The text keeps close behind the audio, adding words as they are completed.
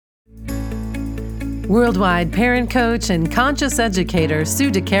Worldwide parent coach and conscious educator Sue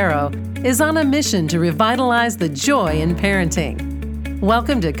DeCaro is on a mission to revitalize the joy in parenting.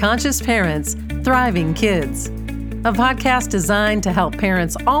 Welcome to Conscious Parents, Thriving Kids, a podcast designed to help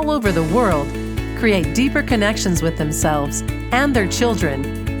parents all over the world create deeper connections with themselves and their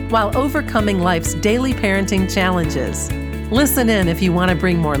children while overcoming life's daily parenting challenges. Listen in if you want to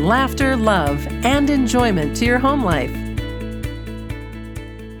bring more laughter, love, and enjoyment to your home life.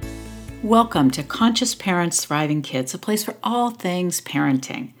 Welcome to Conscious Parents, Thriving Kids, a place for all things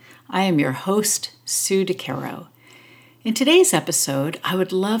parenting. I am your host, Sue DeCaro. In today's episode, I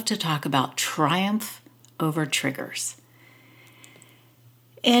would love to talk about triumph over triggers.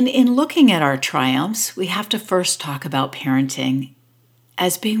 And in looking at our triumphs, we have to first talk about parenting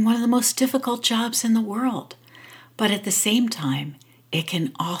as being one of the most difficult jobs in the world. But at the same time, it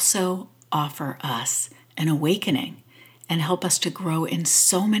can also offer us an awakening and help us to grow in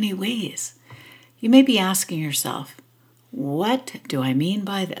so many ways. You may be asking yourself, what do I mean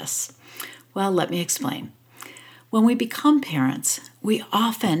by this? Well, let me explain. When we become parents, we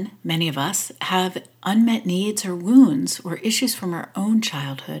often, many of us, have unmet needs or wounds or issues from our own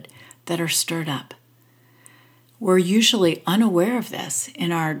childhood that are stirred up. We're usually unaware of this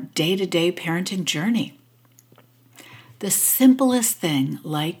in our day-to-day parenting journey. The simplest thing,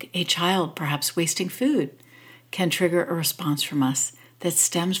 like a child perhaps wasting food, can trigger a response from us that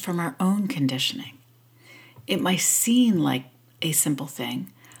stems from our own conditioning. It might seem like a simple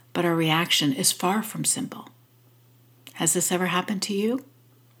thing, but our reaction is far from simple. Has this ever happened to you?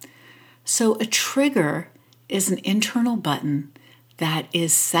 So a trigger is an internal button that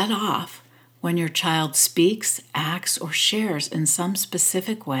is set off when your child speaks, acts, or shares in some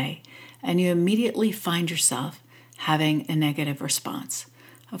specific way, and you immediately find yourself having a negative response.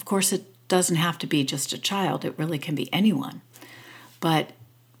 Of course, it doesn't have to be just a child. It really can be anyone. But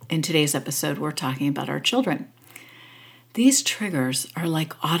in today's episode, we're talking about our children. These triggers are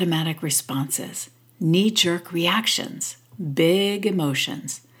like automatic responses, knee-jerk reactions, big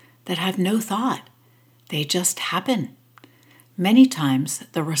emotions that have no thought. They just happen. Many times,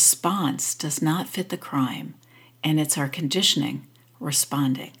 the response does not fit the crime, and it's our conditioning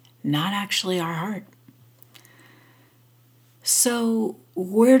responding, not actually our heart. So,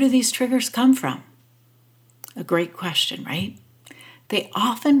 where do these triggers come from? A great question, right? They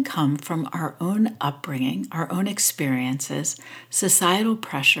often come from our own upbringing, our own experiences, societal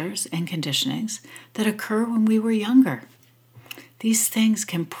pressures and conditionings that occur when we were younger. These things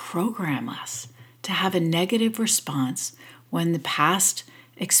can program us to have a negative response when the past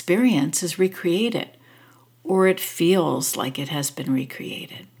experience is recreated, or it feels like it has been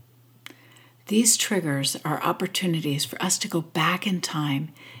recreated. These triggers are opportunities for us to go back in time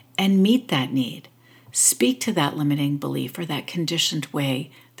and meet that need, speak to that limiting belief or that conditioned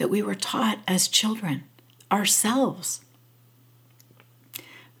way that we were taught as children, ourselves.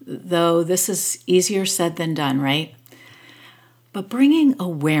 Though this is easier said than done, right? But bringing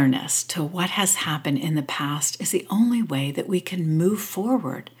awareness to what has happened in the past is the only way that we can move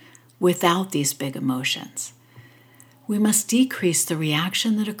forward without these big emotions. We must decrease the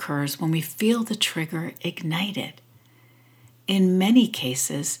reaction that occurs when we feel the trigger ignited. In many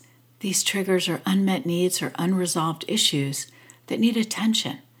cases, these triggers are unmet needs or unresolved issues that need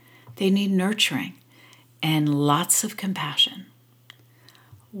attention. They need nurturing and lots of compassion.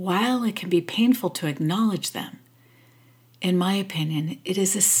 While it can be painful to acknowledge them, in my opinion, it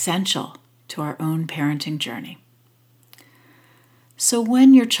is essential to our own parenting journey. So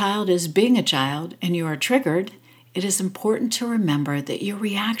when your child is being a child and you are triggered, it is important to remember that your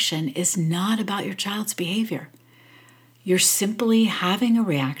reaction is not about your child's behavior. You're simply having a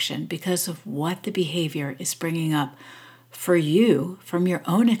reaction because of what the behavior is bringing up for you from your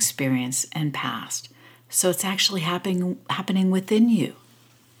own experience and past. So it's actually happening within you.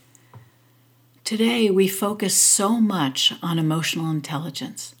 Today, we focus so much on emotional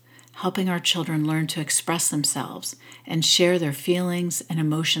intelligence, helping our children learn to express themselves and share their feelings and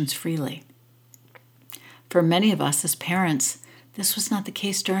emotions freely. For many of us as parents, this was not the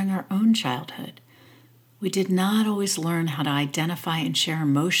case during our own childhood. We did not always learn how to identify and share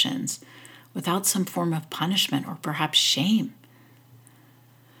emotions without some form of punishment or perhaps shame.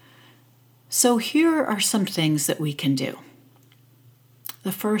 So here are some things that we can do.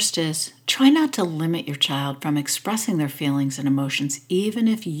 The first is try not to limit your child from expressing their feelings and emotions even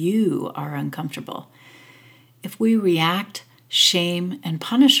if you are uncomfortable. If we react, shame, and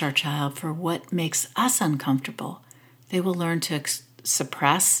punish our child for what makes us uncomfortable, they will learn to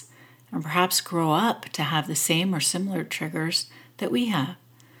suppress and perhaps grow up to have the same or similar triggers that we have.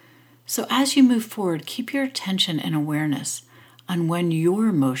 So as you move forward, keep your attention and awareness on when your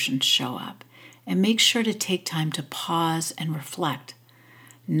emotions show up and make sure to take time to pause and reflect,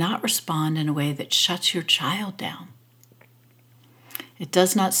 not respond in a way that shuts your child down. It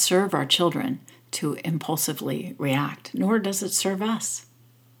does not serve our children to impulsively react, nor does it serve us.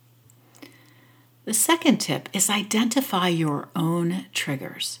 The second tip is identify your own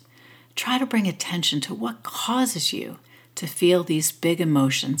triggers. Try to bring attention to what causes you to feel these big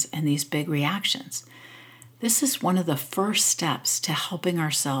emotions and these big reactions. This is one of the first steps to helping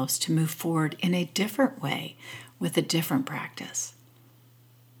ourselves to move forward in a different way with a different practice.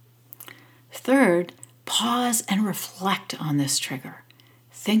 Third, pause and reflect on this trigger.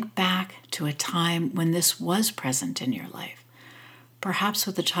 Think back to a time when this was present in your life. Perhaps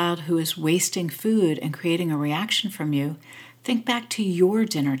with a child who is wasting food and creating a reaction from you, think back to your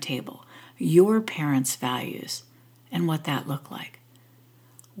dinner table, your parents' values, and what that looked like.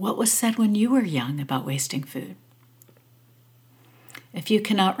 What was said when you were young about wasting food? If you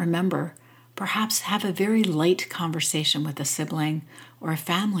cannot remember, perhaps have a very light conversation with a sibling or a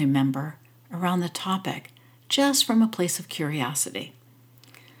family member around the topic, just from a place of curiosity.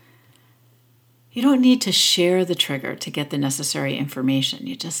 You don't need to share the trigger to get the necessary information.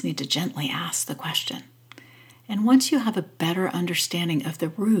 You just need to gently ask the question. And once you have a better understanding of the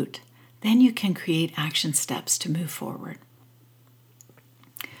root, then you can create action steps to move forward.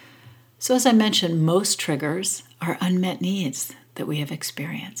 So as I mentioned, most triggers are unmet needs that we have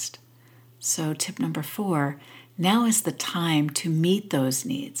experienced. So tip number 4, now is the time to meet those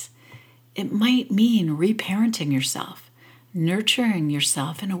needs. It might mean reparenting yourself, nurturing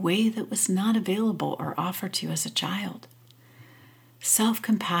yourself in a way that was not available or offered to you as a child.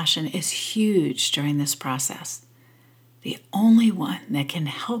 Self-compassion is huge during this process. The only one that can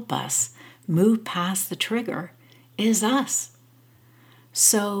help us move past the trigger is us.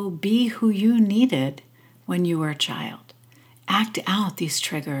 So be who you needed when you were a child. Act out these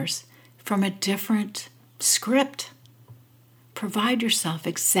triggers from a different script. Provide yourself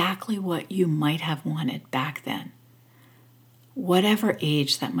exactly what you might have wanted back then, whatever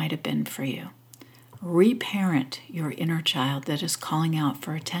age that might have been for you. Reparent your inner child that is calling out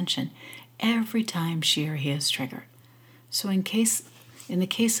for attention every time she or he is triggered. So in the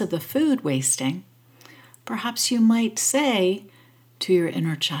case of the food wasting, perhaps you might say to your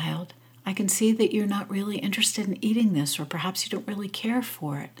inner child, I can see that you're not really interested in eating this, or perhaps you don't really care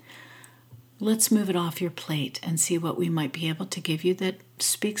for it. Let's move it off your plate and see what we might be able to give you that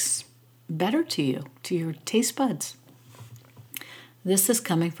speaks better to you, to your taste buds. This is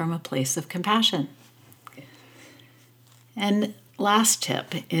coming from a place of compassion. And last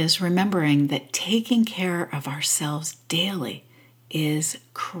tip is remembering that taking care of ourselves daily is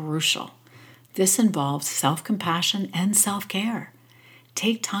crucial. This involves self-compassion and self-care.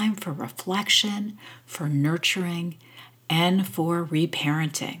 Take time for reflection, for nurturing, and for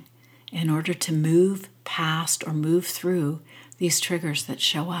reparenting in order to move past or move through these triggers that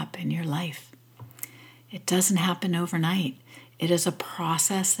show up in your life. It doesn't happen overnight. It is a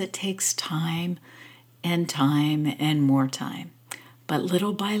process that takes time and more time. But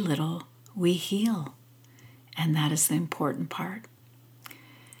little by little, we heal. And that is the important part.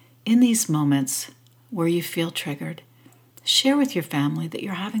 In these moments where you feel triggered, share with your family that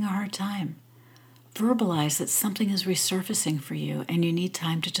you're having a hard time. Verbalize that something is resurfacing for you and you need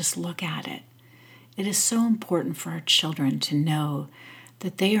time to just look at it. It is so important for our children to know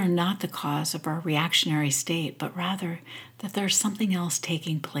that they are not the cause of our reactionary state, but rather that there's something else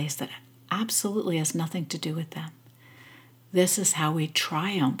taking place that absolutely has nothing to do with them. This is how we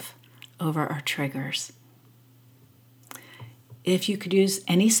triumph over our triggers. If you could use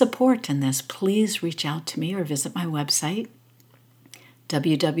any support in this, please reach out to me or visit my website,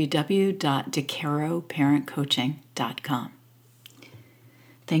 www.decaroparentcoaching.com.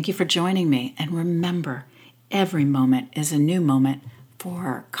 Thank you for joining me, and remember, every moment is a new moment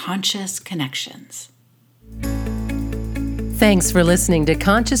for conscious connections. Thanks for listening to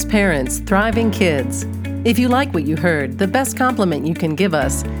Conscious Parents, Thriving Kids. If you like what you heard, the best compliment you can give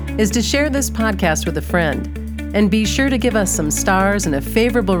us is to share this podcast with a friend. And be sure to give us some stars and a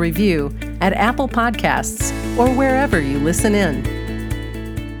favorable review at Apple Podcasts or wherever you listen in.